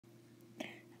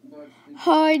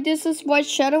Hi, this is White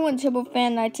Shadow and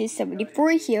TurboFan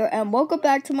 1974 here, and welcome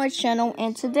back to my channel.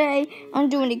 And today I'm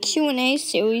doing a Q&A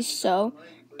series, so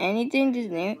anything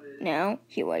is new now.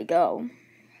 Here I go.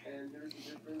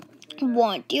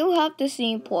 1. Do you have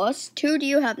Disney Plus? 2. Do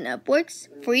you have Netflix?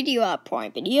 3. Do you have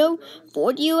Prime Video?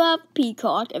 4. Do you have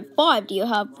Peacock? And 5. Do you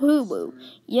have Hulu?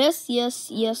 Yes.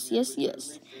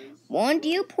 1. Do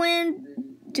you plan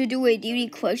to do a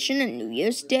DVD collection on New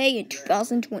Year's Day in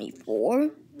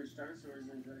 2024?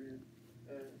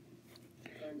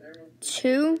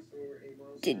 2.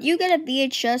 Did you get a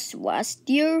VHS last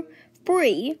year?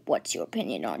 3. What's your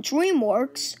opinion on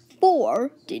DreamWorks? 4.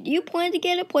 Did you plan to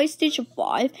get a PlayStation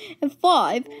 5? And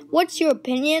 5. What's your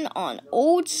opinion on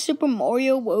old Super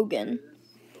Mario Logan?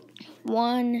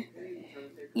 1.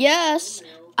 Yes,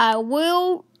 I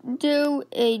will do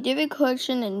a DVD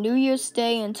collection on New Year's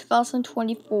Day in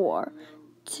 2024.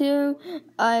 2.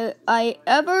 I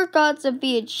ever got the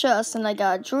VHS, and I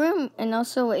got a Dream, and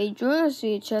also a Dreamworks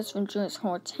VHS from Dreamworks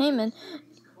Entertainment.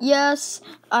 Yes,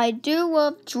 I do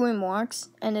love DreamWorks,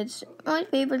 and it's my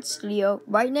favorite studio,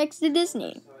 right next to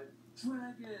Disney.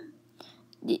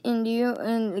 And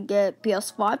you get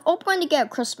PS5? I'll plan to get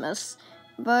Christmas,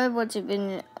 but what's it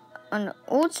been an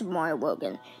old Super Mario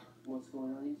Logan?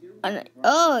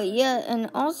 And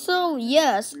also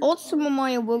yes, old Super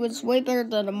Mario Logan is way better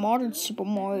than the modern Super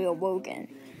Mario Logan.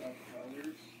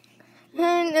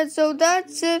 And so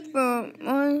that's it for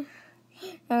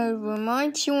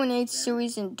my Q&A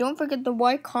series. And don't forget to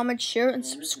like, comment, share, and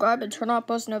subscribe, and turn on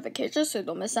post notifications so you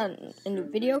don't miss out on a new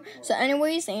video. So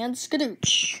anyways, and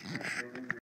skadooch.